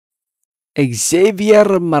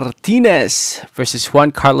Xavier Martinez versus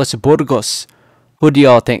Juan Carlos Burgos. Who do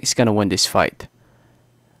y'all think is gonna win this fight?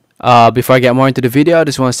 Before I get more into the video, I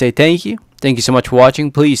just want to say thank you. Thank you so much for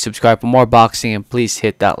watching. Please subscribe for more boxing and please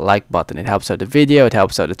hit that like button. It helps out the video, it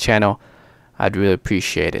helps out the channel. I'd really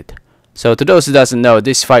appreciate it. So to those who doesn't know,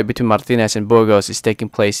 this fight between Martinez and Burgos is taking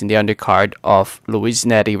place in the undercard of Luis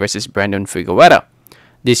Neri versus Brandon Figueroa.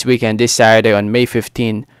 This weekend, this Saturday on May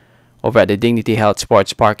 15, over at the Dignity Health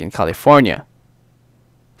Sports Park in California.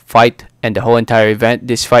 Fight and the whole entire event,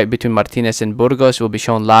 this fight between Martinez and Burgos will be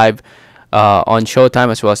shown live on Showtime,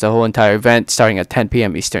 as well as the whole entire event starting at 10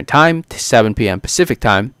 p.m. Eastern Time to 7 p.m. Pacific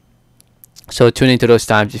Time. So tune into those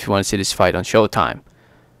times if you want to see this fight on Showtime.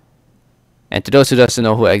 And to those who doesn't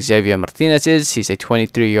know who Xavier Martinez is, he's a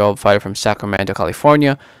 23-year-old fighter from Sacramento,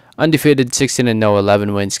 California. Undefeated, 16-0,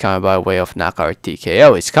 11 wins coming by way of knockout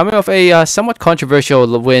TKO. He's coming off a somewhat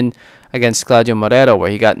controversial win against Claudio Morero,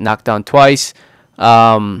 where he got knocked down twice.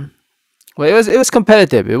 Well, it was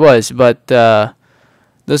competitive, it was, but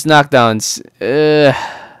those knockdowns,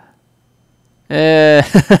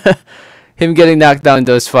 him getting knocked down in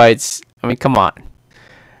those fights, I mean, come on.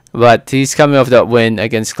 But he's coming off that win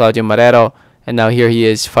against Claudio Morero, and now here he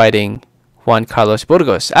is fighting Juan Carlos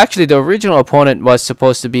Burgos. Actually, the original opponent was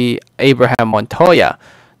supposed to be Abraham Montoya.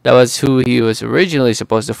 That was who he was originally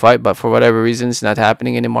supposed to fight, but for whatever reason, it's not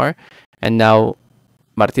happening anymore. And now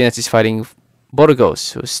Martinez is fighting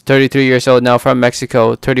Burgos, who's 33 years old now, from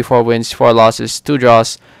Mexico, 34 wins, 4 losses, 2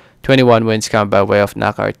 draws, 21 wins come by way of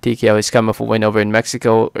knockout TKO. He's coming off a win over in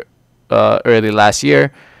Mexico early last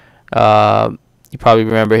year. You probably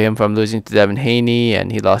remember him from losing to Devin Haney,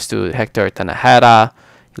 and he lost to Hector Tanahara.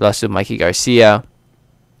 He lost to Mikey Garcia.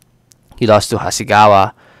 He lost to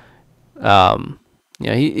Hasegawa.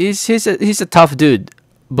 He's a tough dude,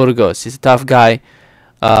 Burgos. He's a tough guy.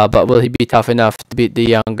 But will he be tough enough to beat the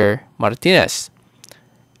younger Martinez?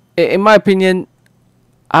 In my opinion,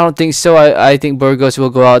 I don't think so. I think Burgos will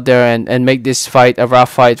go out there and make this fight a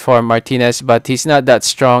rough fight for Martinez, but he's not that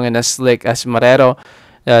strong and as slick as Morero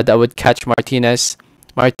that would catch Martinez.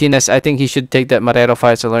 Martinez, I think he should take that Morero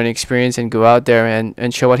fight as a learning experience and go out there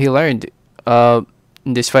and show what he learned in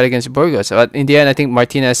this fight against Burgos. But in the end, I think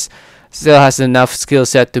Martinez still has enough skill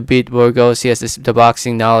set to beat Burgos. He has the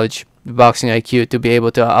boxing knowledge, the boxing IQ to be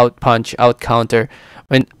able to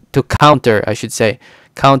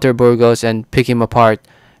counter Burgos and pick him apart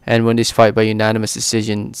and win this fight by unanimous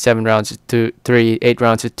decision, 7 rounds to 3, 8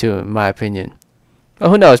 rounds to 2, in my opinion. But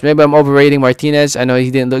who knows? Maybe I'm overrating Martinez. I know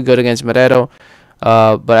he didn't look good against Morero,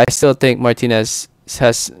 but I still think Martinez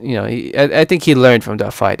has, I think he learned from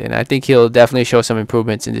that fight, and I think he'll definitely show some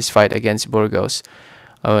improvements in this fight against Burgos.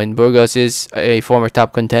 And Burgos is a former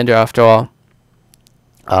top contender after all.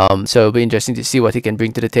 So it'll be interesting to see what he can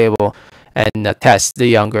bring to the table and test the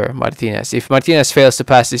younger Martinez. If Martinez fails to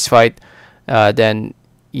pass this fight, then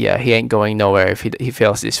yeah, he ain't going nowhere if he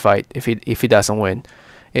fails this fight, if he doesn't win.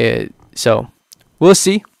 So we'll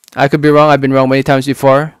see. I could be wrong. I've been wrong many times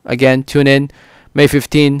before. Again, tune in May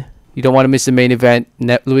 15. You don't want to miss the main event.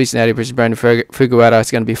 Luis Neri versus Brandon Figueroa.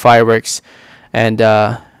 It's going to be fireworks. And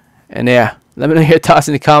yeah, let me know your thoughts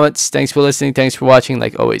in the comments. Thanks for listening. Thanks for watching.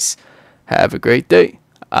 Like always, have a great day.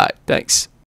 Alright, thanks.